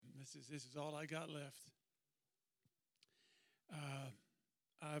This is all I got left.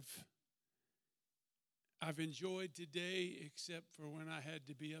 I've enjoyed today, except for when I had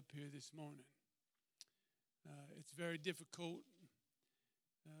to be up here this morning. It's very difficult.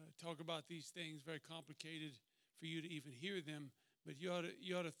 Talk about these things, very complicated for you to even hear them. But you ought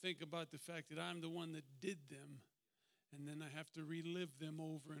to think about the fact that I'm the one that did them, and then I have to relive them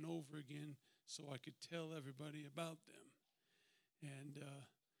over and over again so I could tell everybody about them. And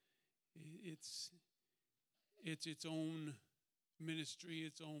it's its own ministry,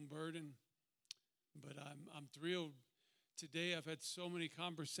 its own burden. But I'm thrilled. Today I've had so many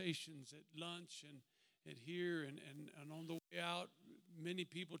conversations at lunch and here and on the way out. Many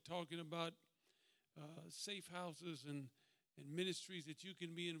people talking about safe houses and ministries that you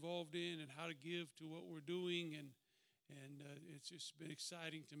can be involved in and how to give to what we're doing. And it's just been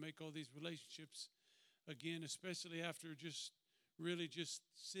exciting to make all these relationships again, especially after just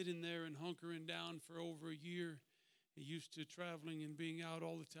sitting there and hunkering down for over a year. Used to traveling and being out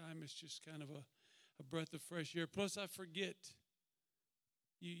all the time. It's just kind of a breath of fresh air. Plus, I forget.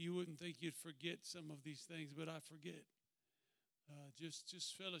 You wouldn't think you'd forget some of these things, but I forget.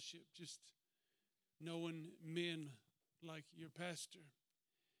 Just fellowship, just knowing men like your pastor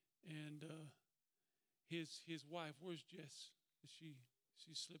and his wife. Where's Jess? Did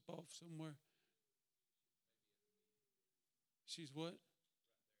she slip off somewhere? She's what?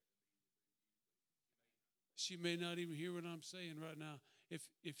 She may not even hear what I'm saying right now.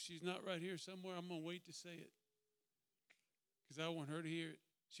 If she's not right here somewhere, I'm going to wait to say it because I want her to hear it.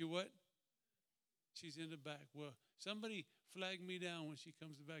 She what? She's in the back. Well, somebody flag me down when she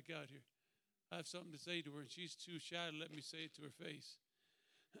comes back out here. I have something to say to her, and she's too shy to let me say it to her face.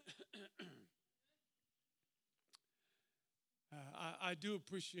 I do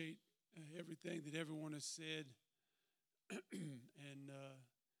appreciate everything that everyone has said and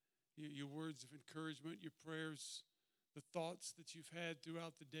your words of encouragement, your prayers, the thoughts that you've had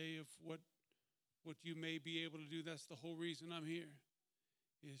throughout the day of what you may be able to do. That's the whole reason I'm here,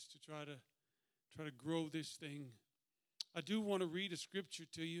 is to try to grow this thing. I do want to read a scripture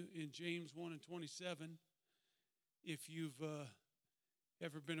to you in James 1:27. If you've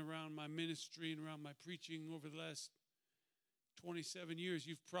ever been around my ministry and around my preaching over the last 27 years,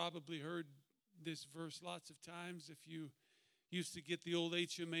 you've probably heard this verse lots of times. If you used to get the old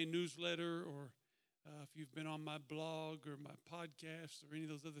HMA newsletter, or if you've been on my blog or my podcast or any of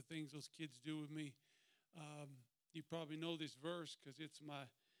those other things those kids do with me, you probably know this verse because it's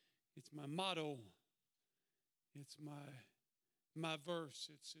my motto. It's my verse.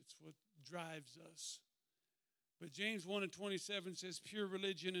 It's what drives us. But James 1:27 says, "Pure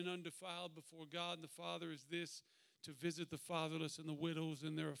religion and undefiled before God and the Father is this, to visit the fatherless and the widows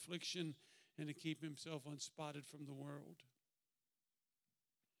in their affliction, and to keep himself unspotted from the world."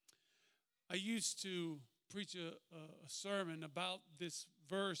 I used to preach a sermon about this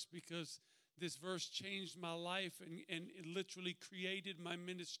verse because this verse changed my life and it literally created my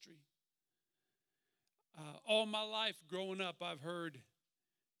ministry. All my life growing up, I've heard,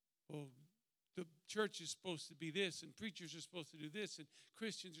 well, the church is supposed to be this, and preachers are supposed to do this, and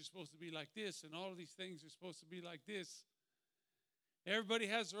Christians are supposed to be like this, and all of these things are supposed to be like this. Everybody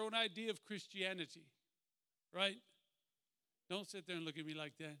has their own idea of Christianity, right? Don't sit there and look at me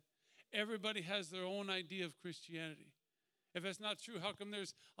like that. Everybody has their own idea of Christianity. If that's not true, how come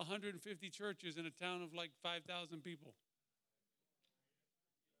there's 150 churches in a town of like 5,000 people?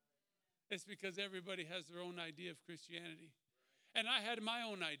 It's because everybody has their own idea of Christianity. And I had my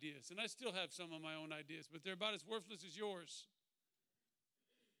own ideas, and I still have some of my own ideas, but they're about as worthless as yours.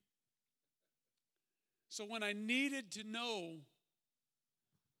 So when I needed to know,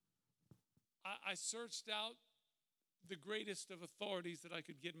 I searched out the greatest of authorities that I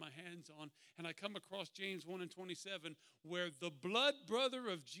could get my hands on, and I come across James 1:27, where the blood brother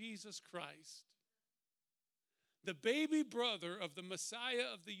of Jesus Christ, the baby brother of the Messiah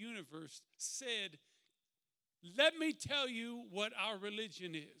of the universe, said, "Let me tell you what our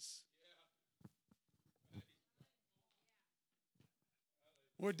religion is."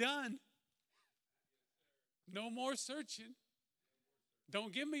 We're done. No more searching.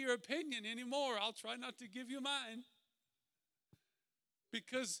 Don't give me your opinion anymore. I'll try not to give you mine.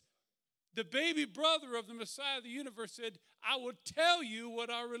 Because the baby brother of the Messiah of the universe said, "I will tell you what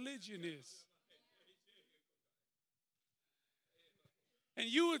our religion is." And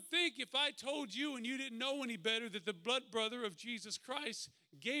you would think if I told you and you didn't know any better that the blood brother of Jesus Christ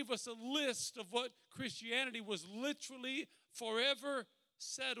gave us a list of what Christianity was literally forever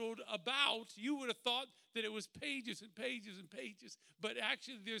settled about, you would have thought that it was pages and pages and pages. But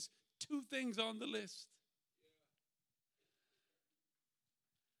actually there's two things on the list.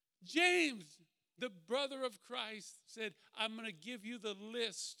 James, the brother of Christ, said, I'm going to give you the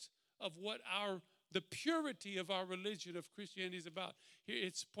list of what the purity of our religion of Christianity is about. Here,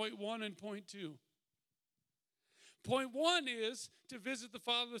 it's point 1 and point 2. Point 1 is to visit the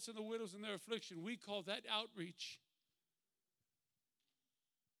fatherless and the widows in their affliction. We call that outreach.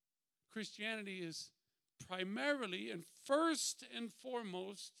 Christianity is primarily and first and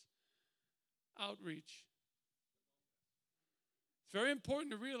foremost outreach. It's very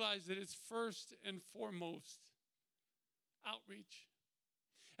important to realize that it's first and foremost outreach.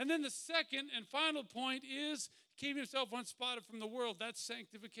 And then the second and final point is keeping yourself unspotted from the world. That's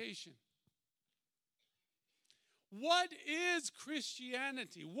sanctification. What is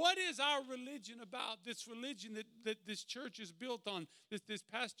Christianity? What is our religion about? This religion that this church is built on, that this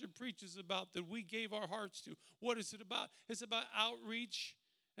pastor preaches about, that we gave our hearts to. What is it about? It's about outreach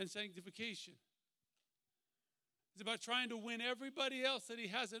and sanctification. It's about trying to win everybody else that he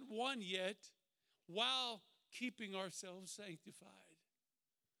hasn't won yet while keeping ourselves sanctified.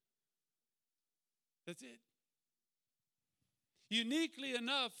 That's it. Uniquely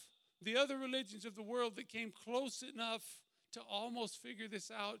enough, the other religions of the world that came close enough to almost figure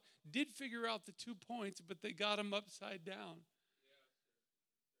this out did figure out the 2 points, but they got them upside down.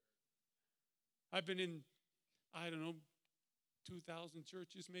 I've been in, 2,000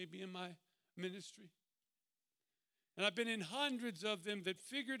 churches maybe in my ministry. And I've been in hundreds of them that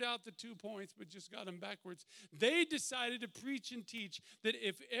figured out the 2 points but just got them backwards. They decided to preach and teach that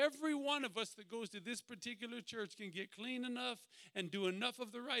if every one of us that goes to this particular church can get clean enough and do enough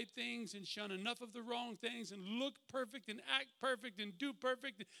of the right things and shun enough of the wrong things and look perfect and act perfect and do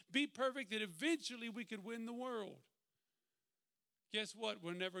perfect and be perfect, that eventually we could win the world. Guess what?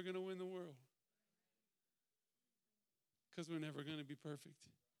 We're never going to win the world because we're never going to be perfect.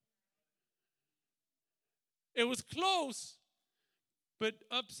 It was close, but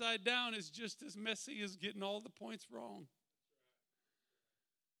upside down is just as messy as getting all the points wrong.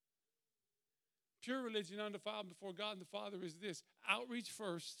 Pure religion undefiled before God and the Father is this: outreach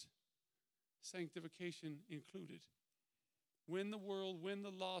first, sanctification included. Win the world, win the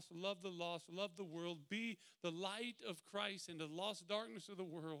lost, love the world, be the light of Christ in the lost darkness of the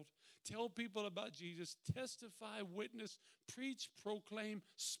world. Tell people about Jesus, testify, witness, preach, proclaim,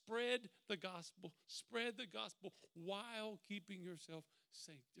 spread the gospel while keeping yourself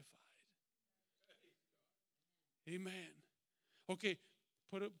sanctified. Amen. Okay,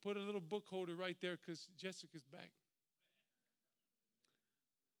 put a little book holder right there because Jessica's back.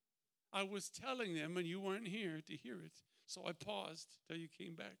 I was telling them, and you weren't here to hear it, so I paused till you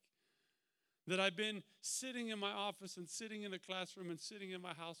came back, that I've been sitting in my office and sitting in a classroom and sitting in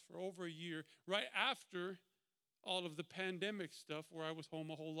my house for over a year, right after all of the pandemic stuff, where I was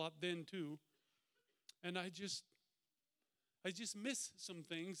home a whole lot then too. And I just miss some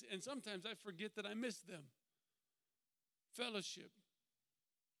things, and sometimes I forget that I miss them. Fellowship,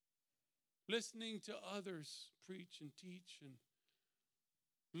 listening to others preach and teach, and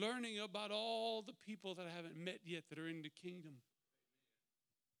learning about all the people that I haven't met yet that are in the kingdom.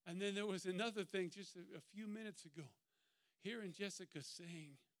 And then there was another thing just a few minutes ago, hearing Jessica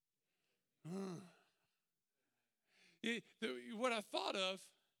sing. What I thought of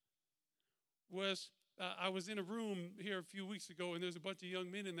was I was in a room here a few weeks ago, and there's a bunch of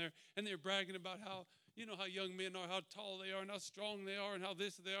young men in there, and they're bragging about how young men are, how tall they are, and how strong they are, and how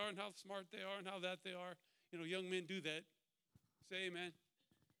this they are, and how smart they are, and how that they are. Young men do that. Say amen.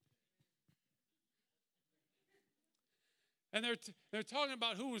 And they're talking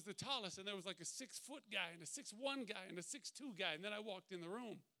about who was the tallest, and there was like a 6-foot guy and a 6'1" guy and a 6'2" guy. And then I walked in the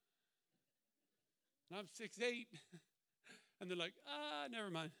room, and I'm 6'8", and they're like, never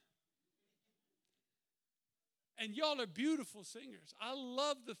mind. And y'all are beautiful singers. I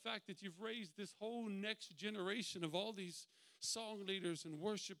love the fact that you've raised this whole next generation of all these song leaders and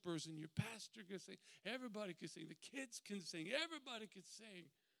worshipers, and your pastor can sing. Everybody can sing. The kids can sing. Everybody can sing.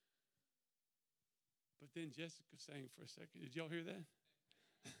 But then Jessica sang for a second. Did y'all hear that?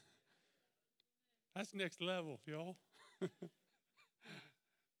 That's next level, y'all.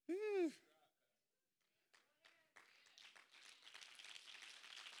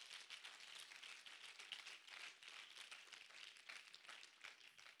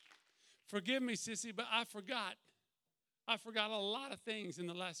 Forgive me, sissy, but I forgot. I forgot a lot of things in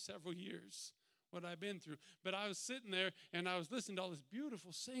the last several years, what I've been through. But I was sitting there, and I was listening to all this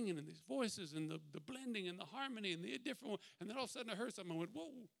beautiful singing and these voices and the blending and the harmony and the different one. And then all of a sudden I heard something. I went,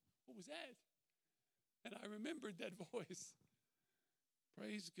 whoa, what was that? And I remembered that voice.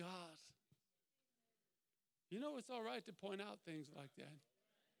 Praise God. It's all right to point out things like that.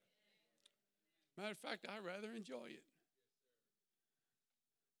 Matter of fact, I rather enjoy it.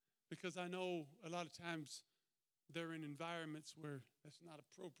 because I know a lot of times they're in environments where that's not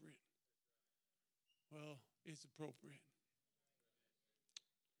appropriate. Well, it's appropriate.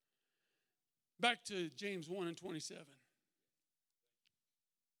 Back to James 1 and 27.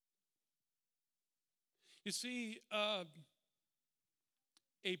 You see, a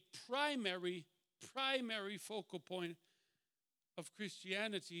primary focal point of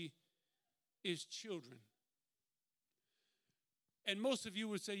Christianity is children. And most of you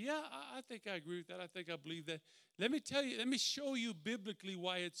would say, yeah, I think I agree with that. I think I believe that. Let me show you biblically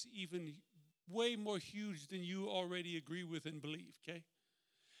why it's even way more huge than you already agree with and believe, okay?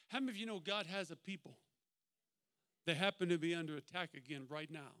 How many of you know God has a people? They happen to be under attack again right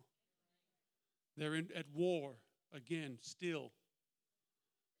now. They're at war again still.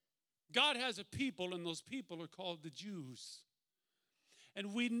 God has a people, and those people are called the Jews.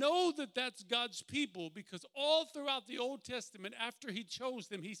 And we know that that's God's people because all throughout the Old Testament, after he chose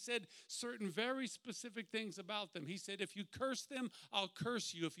them, he said certain very specific things about them. He said, if you curse them, I'll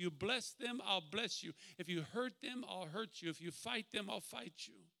curse you. If you bless them, I'll bless you. If you hurt them, I'll hurt you. If you fight them, I'll fight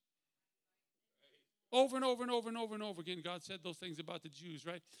you. Over and over and over and over and over again, God said those things about the Jews,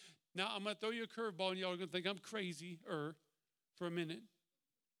 right? Now, I'm going to throw you a curveball, and y'all are going to think I'm crazy for a minute.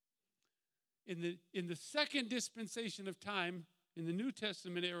 In the second dispensation of time, in the New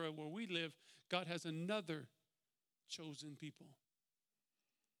Testament era where we live, God has another chosen people.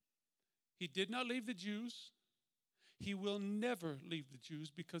 He did not leave the Jews. He will never leave the Jews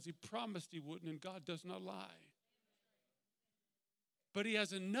because he promised he wouldn't, and God does not lie. But he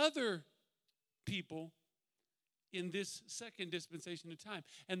has another people in this second dispensation of time,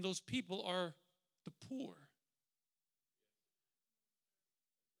 and those people are the poor.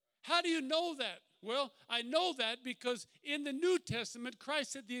 How do you know that? Well, I know that because in the New Testament,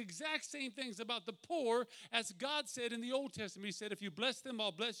 Christ said the exact same things about the poor as God said in the Old Testament. He said, if you bless them,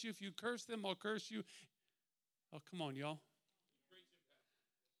 I'll bless you. If you curse them, I'll curse you. Oh, come on, y'all.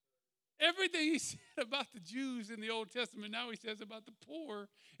 Everything he said about the Jews in the Old Testament, now he says about the poor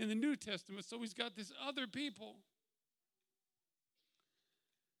in the New Testament. So he's got this other people.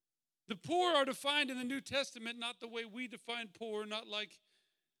 The poor are defined in the New Testament not the way we define poor, not like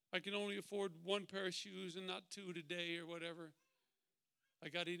I can only afford one pair of shoes and not two today or whatever. I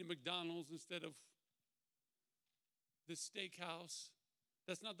got to eat at McDonald's instead of this steakhouse.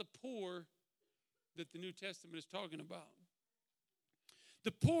 That's not the poor that the New Testament is talking about.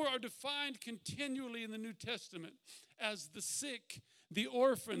 The poor are defined continually in the New Testament as the sick, the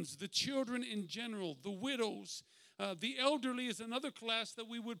orphans, the children in general, the widows. The elderly is another class that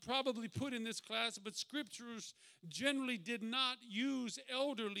we would probably put in this class, but scriptures generally did not use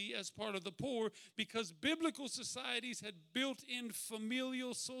elderly as part of the poor because biblical societies had built in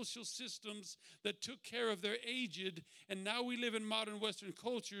familial social systems that took care of their aged, and now we live in modern Western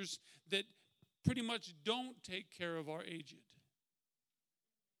cultures that pretty much don't take care of our aged.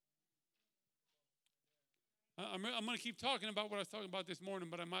 I'm going to keep talking about what I was talking about this morning,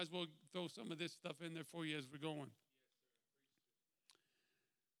 but I might as well throw some of this stuff in there for you as we're going.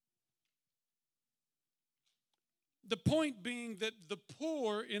 The point being that the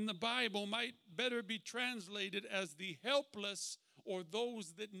poor in the Bible might better be translated as the helpless or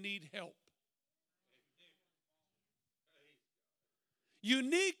those that need help.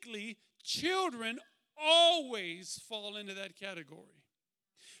 Uniquely, children always fall into that category.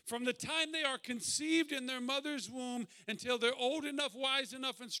 From the time they are conceived in their mother's womb until they're old enough, wise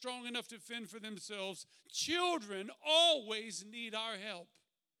enough, and strong enough to fend for themselves, children always need our help.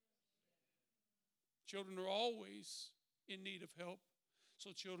 Children are always in need of help.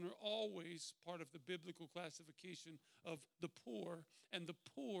 So children are always part of the biblical classification of the poor, and the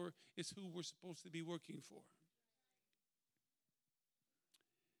poor is who we're supposed to be working for.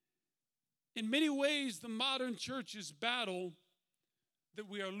 In many ways, the modern church's battle that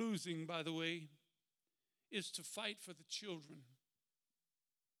we are losing, by the way, is to fight for the children.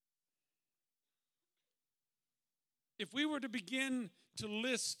 If we were to begin to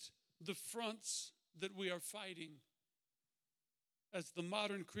list the fronts that we are fighting as the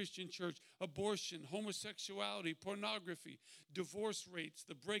modern Christian church: abortion, homosexuality, pornography, divorce rates,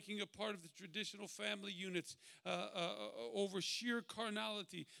 the breaking apart of the traditional family units over sheer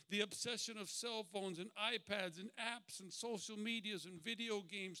carnality, the obsession of cell phones and iPads and apps and social medias and video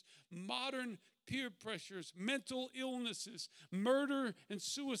games, modern peer pressures, mental illnesses, murder and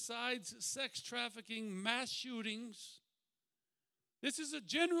suicides, sex trafficking, mass shootings. This is a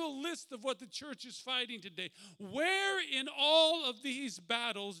general list of what the church is fighting today. Where in all of these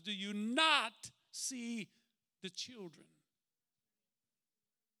battles do you not see the children?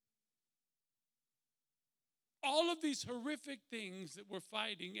 All of these horrific things that we're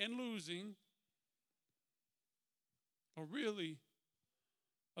fighting and losing are really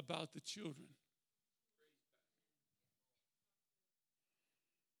about the children.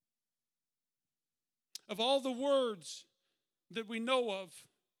 Of all the words that we know of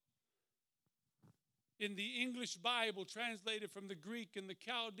in the English Bible, translated from the Greek and the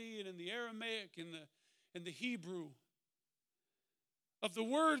Chaldean and the Aramaic and the Hebrew, of the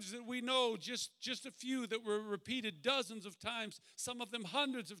words that we know, just a few that were repeated dozens of times, some of them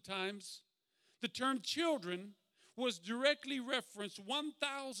hundreds of times, the term children was directly referenced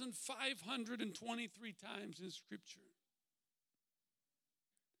 1,523 times in Scripture.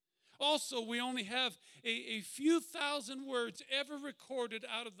 Also, we only have a few thousand words ever recorded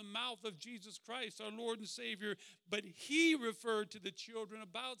out of the mouth of Jesus Christ, our Lord and Savior, but he referred to the children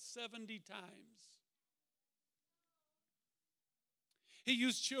about 70 times. He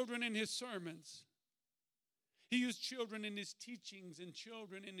used children in his sermons. He used children in his teachings and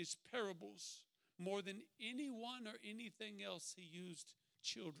children in his parables. More than anyone or anything else, he used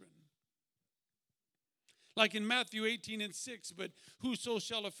children. Like in Matthew 18:6, but whoso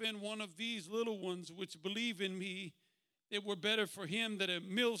shall offend one of these little ones which believe in me, it were better for him that a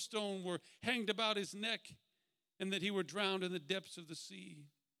millstone were hanged about his neck and that he were drowned in the depths of the sea.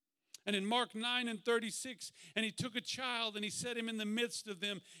 And in Mark 9:36, and he took a child and he set him in the midst of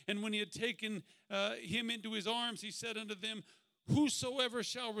them. And when he had taken him into his arms, he said unto them, whosoever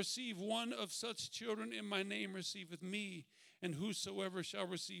shall receive one of such children in my name receiveth me. And whosoever shall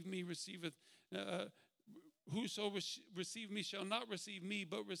receive me receiveth whoso receive me shall not receive me,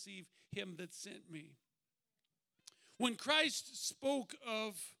 but receive him that sent me. When Christ spoke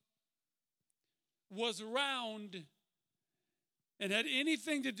of, was around, and had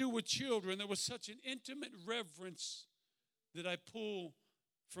anything to do with children, there was such an intimate reverence that I pull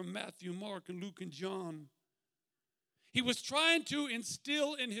from Matthew, Mark, and Luke, and John. He was trying to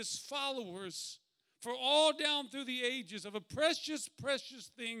instill in his followers, for all down through the ages, of a precious, precious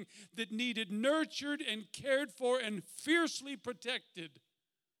thing that needed nurtured and cared for and fiercely protected: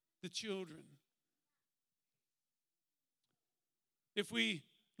 the children. If we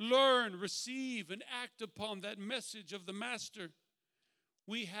learn, receive, and act upon that message of the Master,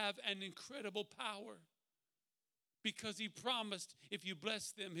 we have an incredible power, because he promised if you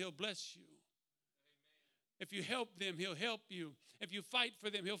bless them, he'll bless you. Amen. If you help them, he'll help you. If you fight for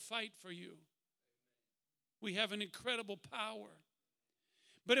them, he'll fight for you. We have an incredible power.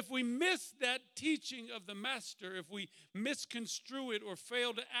 But if we miss that teaching of the Master, if we misconstrue it or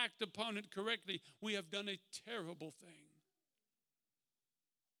fail to act upon it correctly, we have done a terrible thing.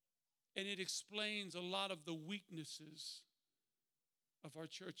 And it explains a lot of the weaknesses of our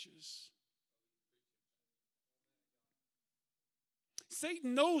churches.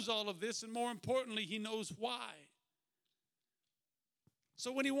 Satan knows all of this, and more importantly, he knows why.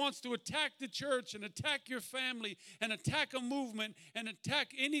 So when he wants to attack the church and attack your family and attack a movement and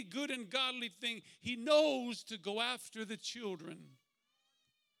attack any good and godly thing, he knows to go after the children.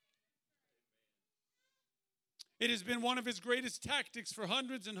 It has been one of his greatest tactics for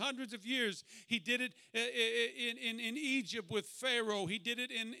hundreds and hundreds of years. He did it in Egypt with Pharaoh. He did it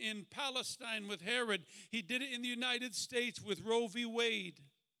in Palestine with Herod. He did it in the United States with Roe v. Wade.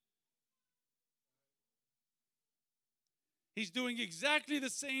 He's doing exactly the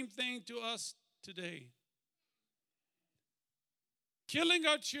same thing to us today. Killing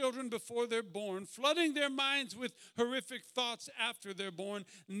our children before they're born, flooding their minds with horrific thoughts after they're born,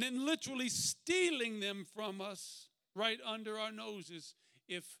 and then literally stealing them from us right under our noses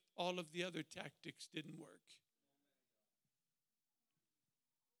if all of the other tactics didn't work.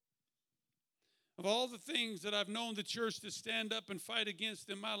 Of all the things that I've known the church to stand up and fight against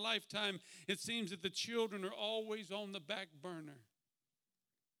in my lifetime, it seems that the children are always on the back burner.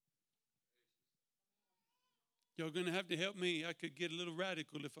 Y'all going to have to help me. I could get a little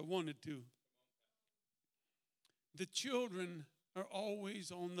radical if I wanted to. The children are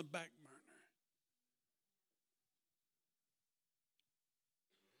always on the back burner.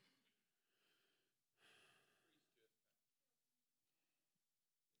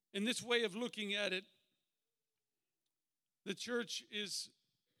 In this way of looking at it, the church is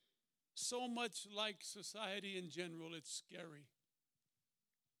so much like society in general, it's scary.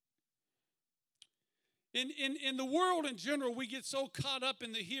 In the world in general, we get so caught up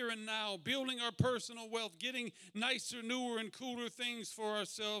in the here and now, building our personal wealth, getting nicer, newer, and cooler things for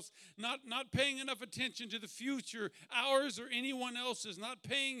ourselves, not paying enough attention to the future, ours or anyone else's, not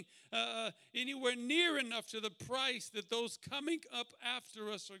paying anywhere near enough to the price that those coming up after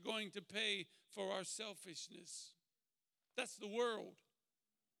us are going to pay for our selfishness. That's the world.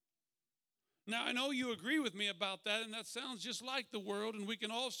 Now, I know you agree with me about that, and that sounds just like the world, and we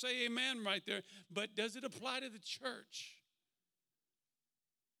can all say amen right there, but does it apply to the church?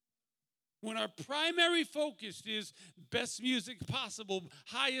 When our primary focus is best music possible,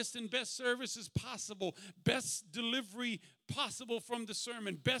 highest and best services possible, best delivery possible from the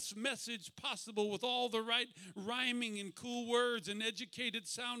sermon, best message possible with all the right rhyming and cool words and educated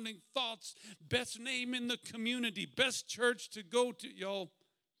sounding thoughts, best name in the community, best church to go to, y'all.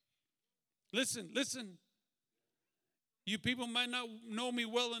 Listen. You people might not know me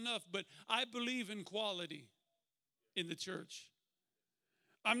well enough, but I believe in quality in the church.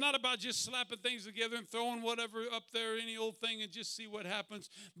 I'm not about just slapping things together and throwing whatever up there, any old thing, and just see what happens.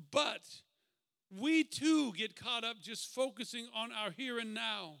 But we too get caught up just focusing on our here and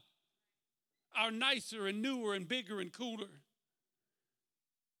now, our nicer and newer and bigger and cooler.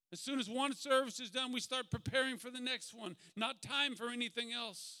 As soon as one service is done, we start preparing for the next one. Not time for anything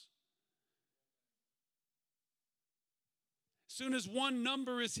else. As soon as one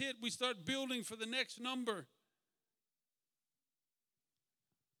number is hit, we start building for the next number.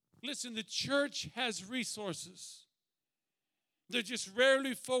 Listen, the church has resources. They're just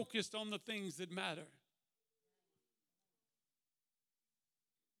rarely focused on the things that matter.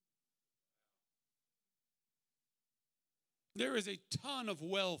 There is a ton of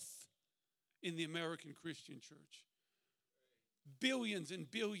wealth in the American Christian church. Billions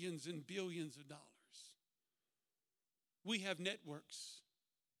and billions and billions of dollars. We have networks.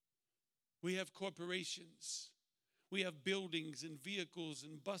 We have corporations. We have buildings and vehicles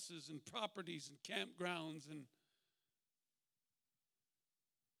and buses and properties and campgrounds. And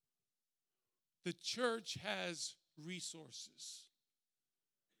the church has resources.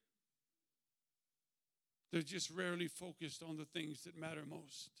 They're just rarely focused on the things that matter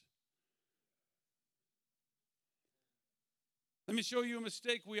most. Let me show you a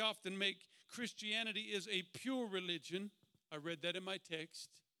mistake we often make. Christianity is a pure religion. I read that in my text.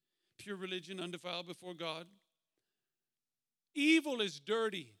 Pure religion, undefiled before God. Evil is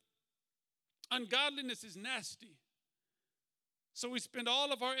dirty. Ungodliness is nasty. So we spend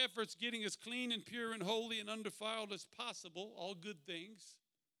all of our efforts getting as clean and pure and holy and undefiled as possible, all good things.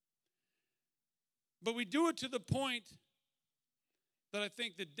 But we do it to the point that I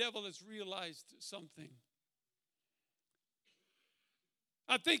think the devil has realized something.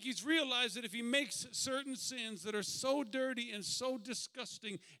 I think he's realized that if he makes certain sins that are so dirty and so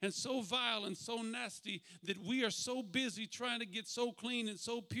disgusting and so vile and so nasty that we are so busy trying to get so clean and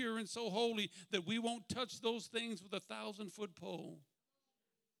so pure and so holy that we won't touch those things with a 1,000-foot pole.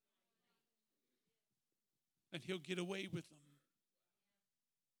 And he'll get away with them.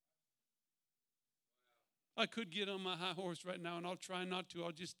 I could get on my high horse right now, and I'll try not to.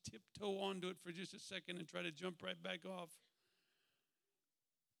 I'll just tiptoe onto it for just a second and try to jump right back off.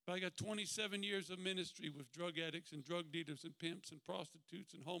 But I got 27 years of ministry with drug addicts and drug dealers and pimps and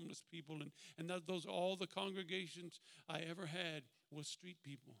prostitutes and homeless people. And those are all the congregations I ever had was street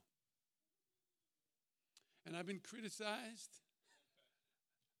people. And I've been criticized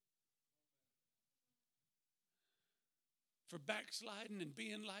for backsliding and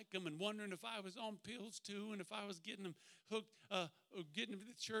being like them and wondering if I was on pills too and if I was getting them hooked, getting them to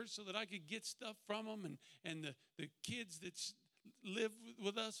the church so that I could get stuff from them and the kids that lived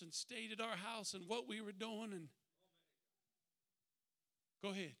with us and stayed at our house and what we were doing. And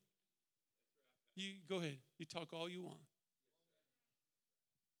go ahead. You go ahead. You talk all you want.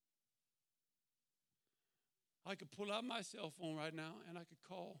 I could pull out my cell phone right now and I could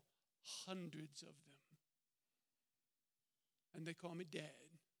call hundreds of them. And they call me dad,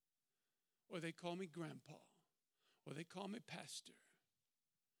 or they call me grandpa, or they call me pastor.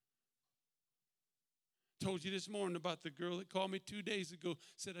 Told you this morning about the girl that called me 2 days ago,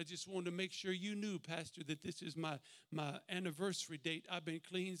 said, I just wanted to make sure you knew, Pastor, that this is my anniversary date. I've been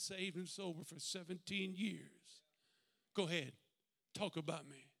clean, saved, and sober for 17 years. Go ahead. Talk about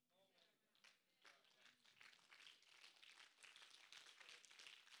me.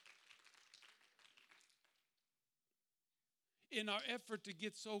 In our effort to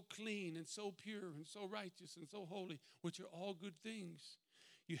get so clean and so pure and so righteous and so holy, which are all good things,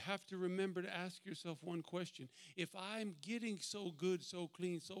 you have to remember to ask yourself one question. If I'm getting so good, so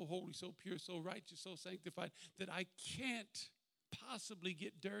clean, so holy, so pure, so righteous, so sanctified, that I can't possibly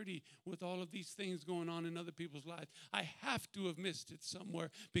get dirty with all of these things going on in other people's lives, I have to have missed it somewhere,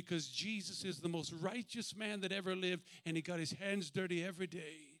 because Jesus is the most righteous man that ever lived, and he got his hands dirty every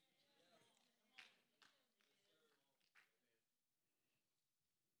day.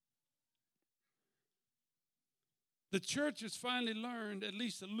 The church has finally learned, at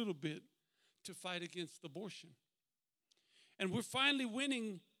least a little bit, to fight against abortion. And we're finally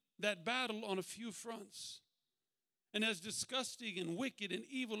winning that battle on a few fronts. And as disgusting and wicked and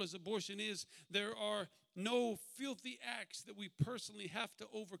evil as abortion is, there are no filthy acts that we personally have to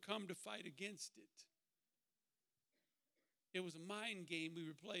overcome to fight against it. It was a mind game we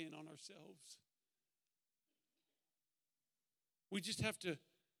were playing on ourselves. We just have to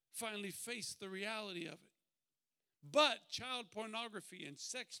finally face the reality of it. But child pornography and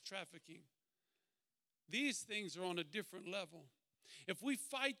sex trafficking, these things are on a different level. If we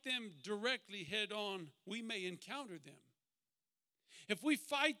fight them directly head on, we may encounter them. If we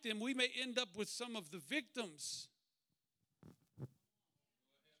fight them, we may end up with some of the victims.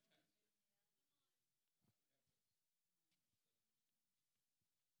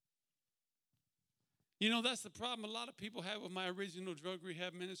 You know, that's the problem a lot of people have with my original drug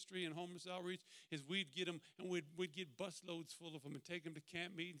rehab ministry and homeless outreach is we'd get them and we'd get busloads full of them and take them to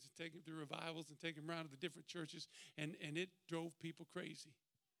camp meetings and take them to revivals and take them around to the different churches, and it drove people crazy.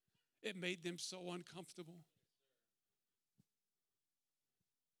 It made them so uncomfortable.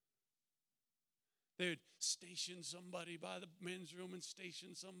 They would station somebody by the men's room and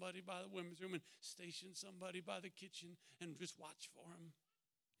station somebody by the women's room and station somebody by the kitchen and just watch for them.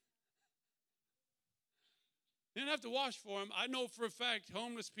 You didn't have to wash for them. I know for a fact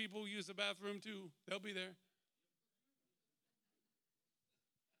homeless people use the bathroom too. They'll be there.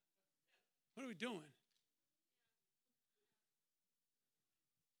 What are we doing?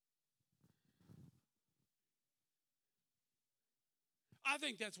 I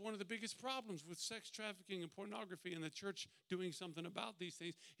think that's one of the biggest problems with sex trafficking and pornography and the church doing something about these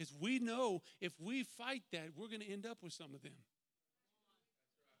things is we know if we fight that, we're going to end up with some of them.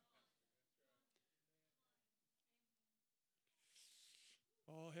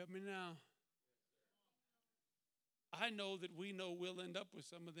 Oh, help me now. I know that we know we'll end up with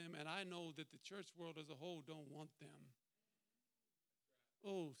some of them, and I know that the church world as a whole don't want them.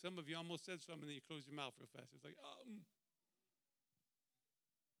 Oh, some of you almost said something, and then you close your mouth real fast. It's like,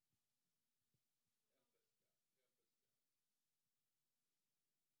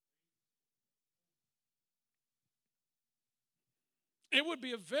 It would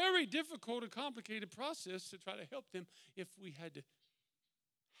be a very difficult and complicated process to try to help them if we had to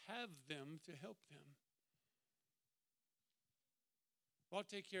have them to help them. Well, I'll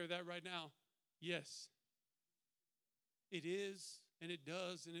take care of that right now. Yes, it is, and it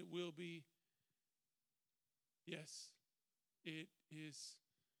does, and it will be. Yes, it is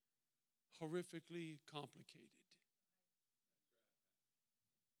horrifically complicated.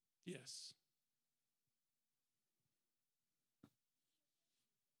 Yes.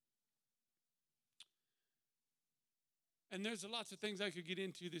 And there's lots of things I could get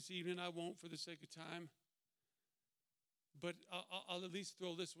into this evening. I won't for the sake of time. But I'll at least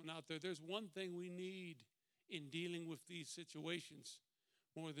throw this one out there. There's one thing we need in dealing with these situations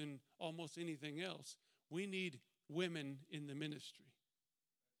more than almost anything else. We need women in the ministry.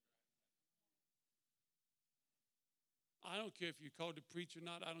 I don't care if you're called to preach or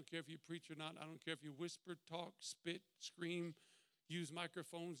not. I don't care if you preach or not. I don't care if you whisper, talk, spit, scream, use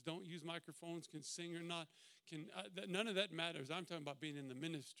microphones, don't use microphones, can sing or not. None of that matters. I'm talking about being in the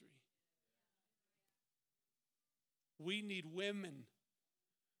ministry. We need women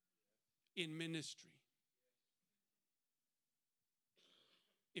in ministry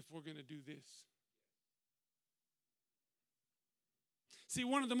if we're going to do this. See,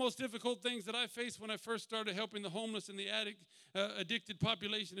 one of the most difficult things that I faced when I first started helping the homeless and the addicted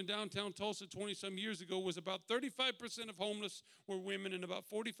population in downtown Tulsa 20-some years ago was about 35% of homeless were women and about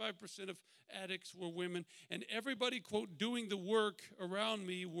 45% of addicts were women. And everybody, quote, doing the work around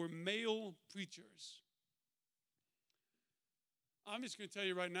me were male preachers. I'm just going to tell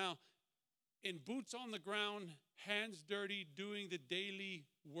you right now, in boots on the ground, hands dirty, doing the daily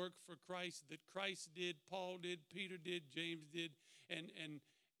work for Christ that Christ did, Paul did, Peter did, James did, and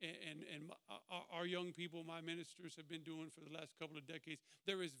our young people, my ministers, have been doing for the last couple of decades.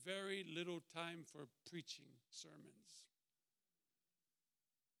 There is very little time for preaching sermons.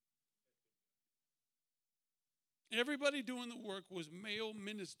 Everybody doing the work was male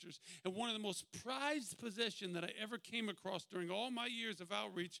ministers. And one of the most prized possessions that I ever came across during all my years of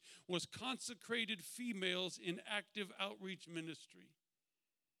outreach was consecrated females in active outreach ministry.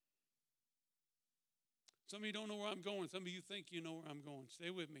 Some of you don't know where I'm going. Some of you think you know where I'm going. Stay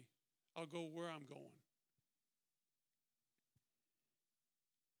with me. I'll go where I'm going.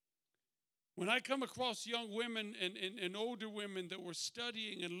 When I come across young women and older women that were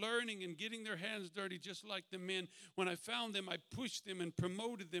studying and learning and getting their hands dirty just like the men, when I found them, I pushed them and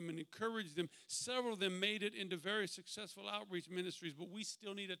promoted them and encouraged them. Several of them made it into very successful outreach ministries, but we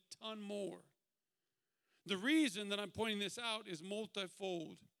still need a ton more. The reason that I'm pointing this out is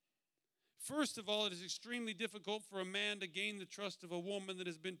multifold. First of all, it is extremely difficult for a man to gain the trust of a woman that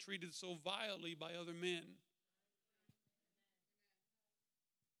has been treated so vilely by other men.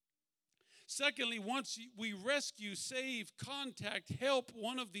 Secondly, once we rescue, save, contact, help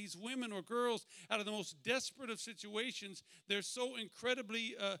one of these women or girls out of the most desperate of situations, they so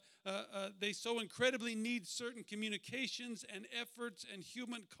incredibly need certain communications and efforts and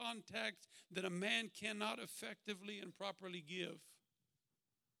human contact that a man cannot effectively and properly give.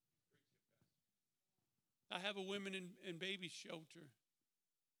 I have a women and baby shelter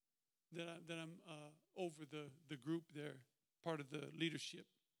that I'm over the group there, part of the leadership.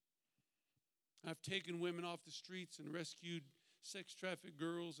 I've taken women off the streets and rescued sex trafficked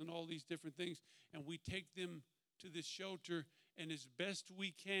girls and all these different things, and we take them to this shelter, and as best we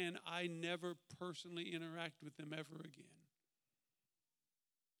can, I never personally interact with them ever again.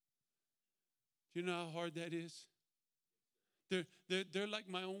 Do you know how hard that is? They're like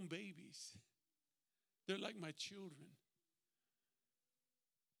my own babies. They're like my children.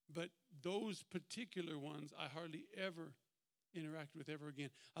 But those particular ones, I hardly ever interact with ever again.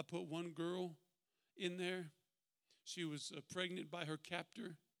 I put one girl in there. She was pregnant by her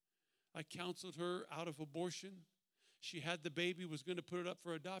captor. I counseled her out of abortion. She had the baby, was going to put it up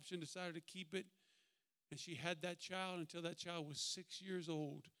for adoption, decided to keep it. And she had that child until that child was 6 years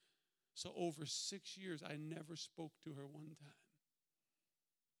old. So over 6 years, I never spoke to her one time.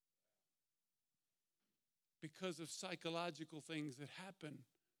 Because of psychological things that happen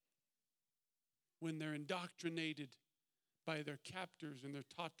when they're indoctrinated by their captors and they're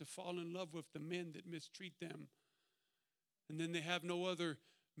taught to fall in love with the men that mistreat them. And then they have no other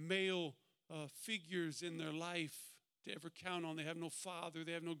male figures in their life to ever count on. They have no father,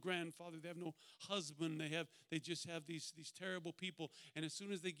 they have no grandfather, they have no husband. They just have these terrible people. And as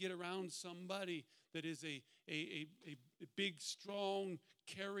soon as they get around somebody that is a big, strong,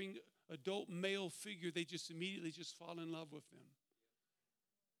 caring adult male figure, they just immediately just fall in love with them.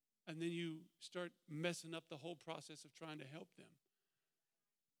 And then you start messing up the whole process of trying to help them.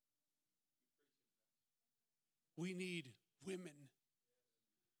 We need women.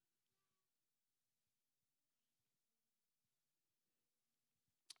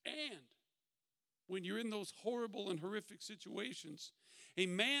 And when you're in those horrible and horrific situations, a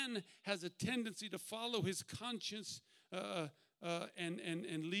man has a tendency to follow his conscience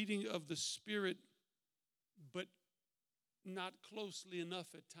and leading of the Spirit, but not closely enough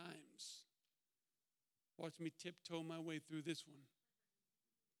at times. Watch me tiptoe my way through this one.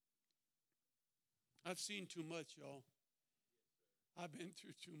 I've seen too much, y'all. I've been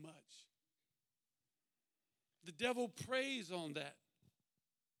through too much. The devil preys on that.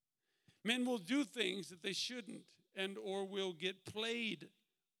 Men will do things that they shouldn't and or will get played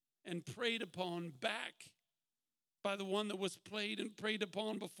and preyed upon back by the one that was played and preyed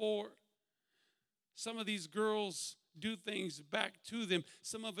upon before. Some of these girls do things back to them,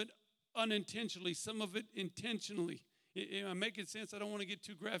 some of it unintentionally, some of it intentionally. Am I making sense? I don't want to get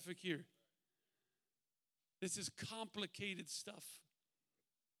too graphic here. This is complicated stuff.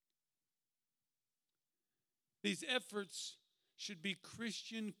 These efforts should be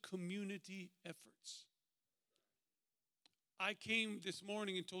Christian community efforts. I came this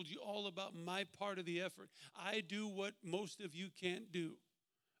morning and told you all about my part of the effort. I do what most of you can't do.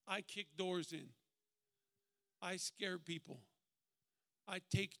 I kick doors in. I scare people. I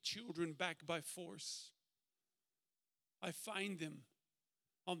take children back by force. I find them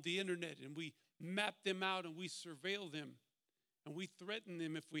on the internet and we map them out and we surveil them and we threaten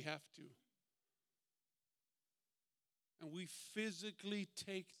them if we have to. And we physically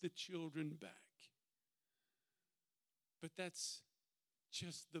take the children back. But that's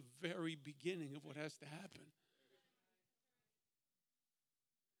just the very beginning of what has to happen.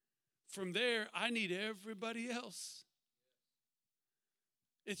 From there, I need everybody else.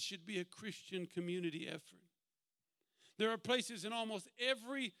 It should be a Christian community effort. There are places in almost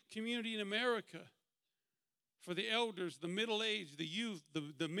every community in America for the elders, the middle-aged, the youth,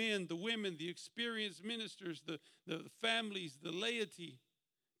 the men, the women, the experienced ministers, the families, the laity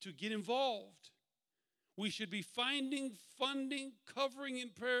to get involved. We should be finding, funding, covering in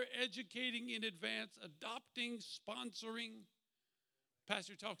prayer, educating in advance, adopting, sponsoring.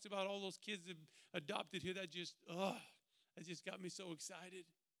 Pastor talks about all those kids that adopted here. That just got me so excited.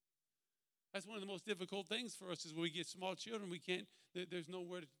 That's one of the most difficult things for us is when we get small children, there's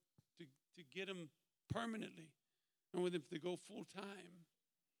nowhere to get them permanently and with them to go full time.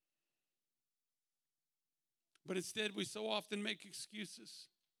 But instead, we so often make excuses.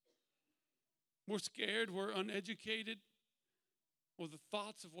 We're scared, we're uneducated, or the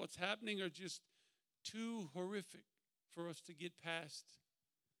thoughts of what's happening are just too horrific for us to get past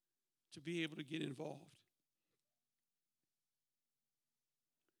to be able to get involved.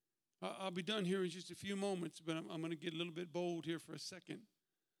 I'll be done here in just a few moments, but I'm going to get a little bit bold here for a second.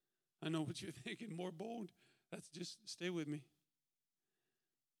 I know what you're thinking, more bold. That's just, stay with me.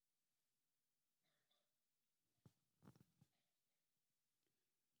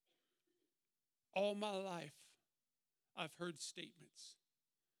 All my life, I've heard statements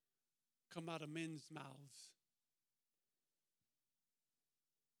come out of men's mouths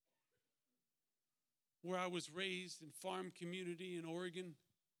where I was raised in farm community in Oregon,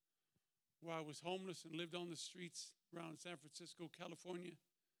 where I was homeless and lived on the streets around San Francisco, California.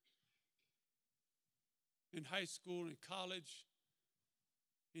 In high school and college,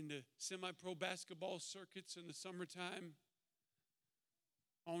 in the semi-pro basketball circuits in the summertime,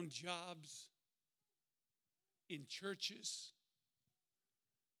 on jobs, in churches.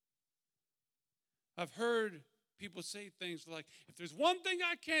 I've heard people say things like, if there's one thing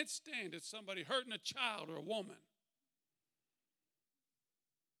I can't stand, it's somebody hurting a child or a woman.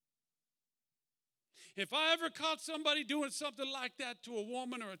 If I ever caught somebody doing something like that to a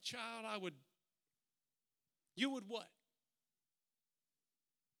woman or a child, you would what?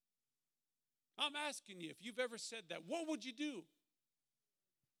 I'm asking you, if you've ever said that, what would you do?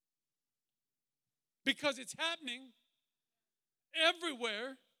 Because it's happening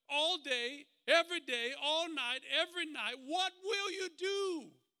everywhere, all day, every day, all night, every night. What will you do?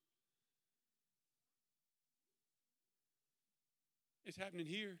 It's happening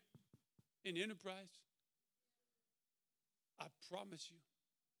here in Enterprise. I promise you.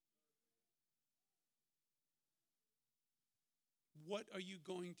 What are you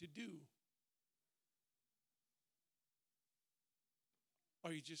going to do?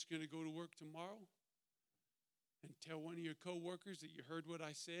 Are you just going to go to work tomorrow and tell one of your coworkers that you heard what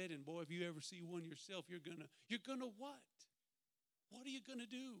I said, and boy, if you ever see one yourself, you're gonna what? What are you gonna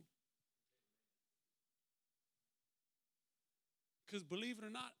do? Because believe it or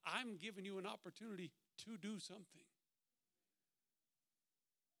not, I'm giving you an opportunity to do something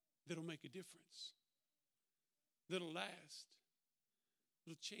that'll make a difference, that'll last,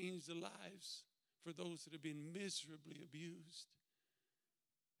 that'll change the lives for those that have been miserably abused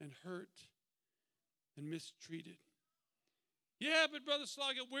and hurt and mistreated. Yeah, but Brother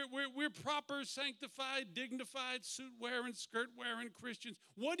Sloggett, we're proper, sanctified, dignified, suit-wearing, skirt-wearing Christians.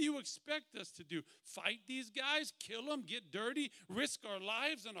 What do you expect us to do? Fight these guys, kill them, get dirty, risk our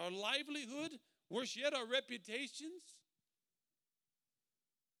lives and our livelihood? Worse yet, our reputations?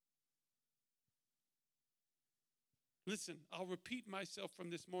 Listen, I'll repeat myself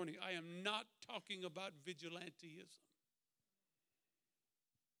from this morning. I am not talking about vigilanteism.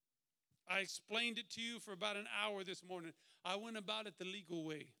 I explained it to you for about an hour this morning. I went about it the legal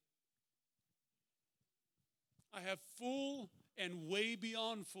way. I have full and way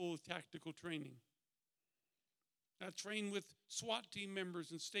beyond full tactical training. I train with SWAT team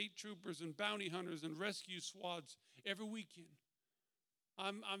members and state troopers and bounty hunters and rescue squads every weekend.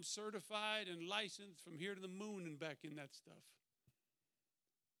 I'm certified and licensed from here to the moon and back in that stuff.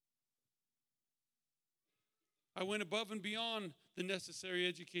 I went above and beyond the necessary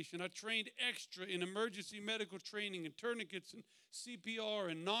education. I trained extra in emergency medical training and tourniquets and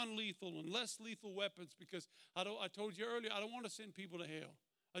CPR and non-lethal and less lethal weapons because I told you earlier, I don't want to send people to hell.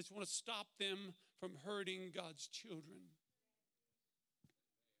 I just want to stop them from hurting God's children.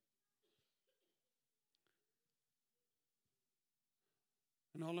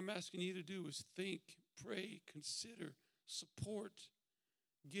 And all I'm asking you to do is think, pray, consider, support,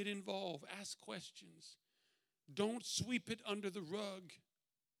 get involved, ask questions. Don't sweep it under the rug.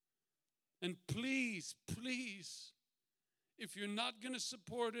 And please, please, if you're not going to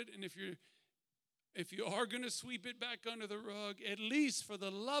support it, and if you are going to sweep it back under the rug, at least for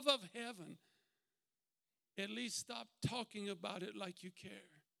the love of heaven, at least stop talking about it like you care.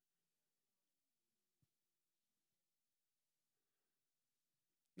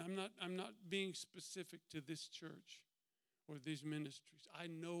 I'm not being specific to this church or these ministries. I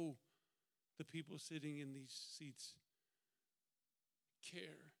know the people sitting in these seats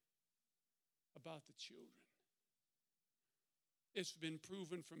care about the children. It's been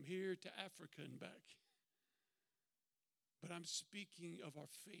proven from here to Africa and back. But I'm speaking of our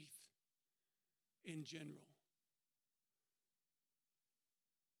faith in general.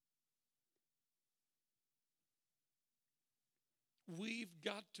 We've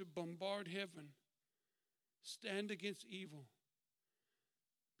got to bombard heaven, stand against evil,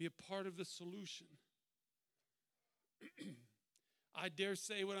 be a part of the solution. I dare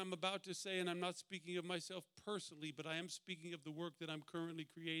say what I'm about to say, and I'm not speaking of myself personally, but I am speaking of the work that I'm currently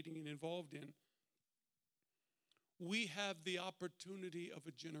creating and involved in. We have the opportunity of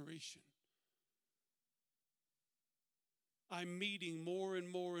a generation. I'm meeting more and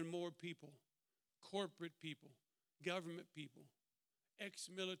more and more people, corporate people, government people,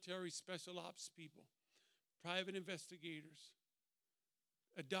 ex-military special ops people, private investigators,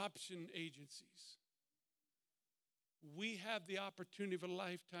 adoption agencies. We have the opportunity of a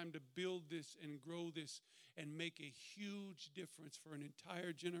lifetime to build this and grow this and make a huge difference for an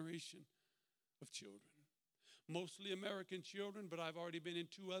entire generation of children. Mostly American children, but I've already been in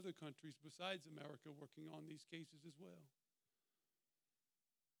 2 other countries besides America working on these cases as well.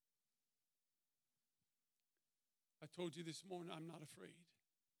 I told you this morning, I'm not afraid,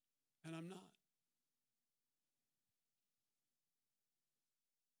 and I'm not.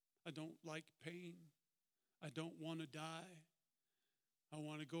 I don't like pain. I don't want to die. I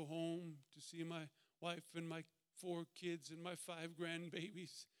want to go home to see my wife and my 4 kids and my 5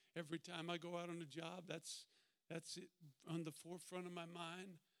 grandbabies. Every time I go out on a job, that's it on the forefront of my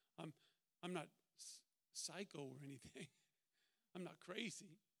mind. I'm not psycho or anything. I'm not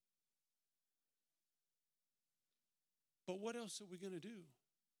crazy. But what else are we going to do?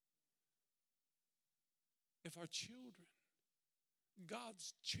 If our children,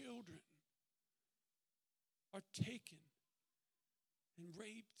 God's children, are taken and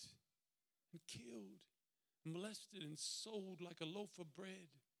raped and killed, molested and sold like a loaf of bread,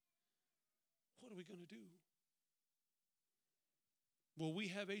 what are we going to do? Well, we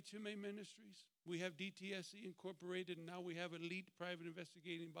have HMA Ministries. We have DTSE Incorporated, and now we have Elite Private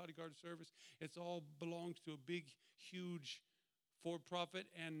Investigating Bodyguard Service. It all belongs to a big, huge for-profit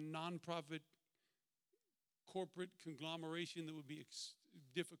and non-profit corporate conglomeration that would be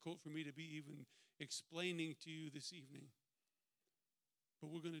difficult for me to be even explaining to you this evening.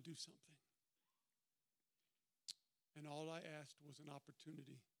 But we're going to do something. And all I asked was an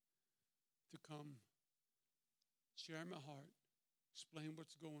opportunity to come, share my heart, explain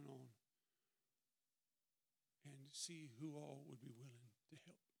what's going on, and see who all would be willing to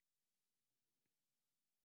help.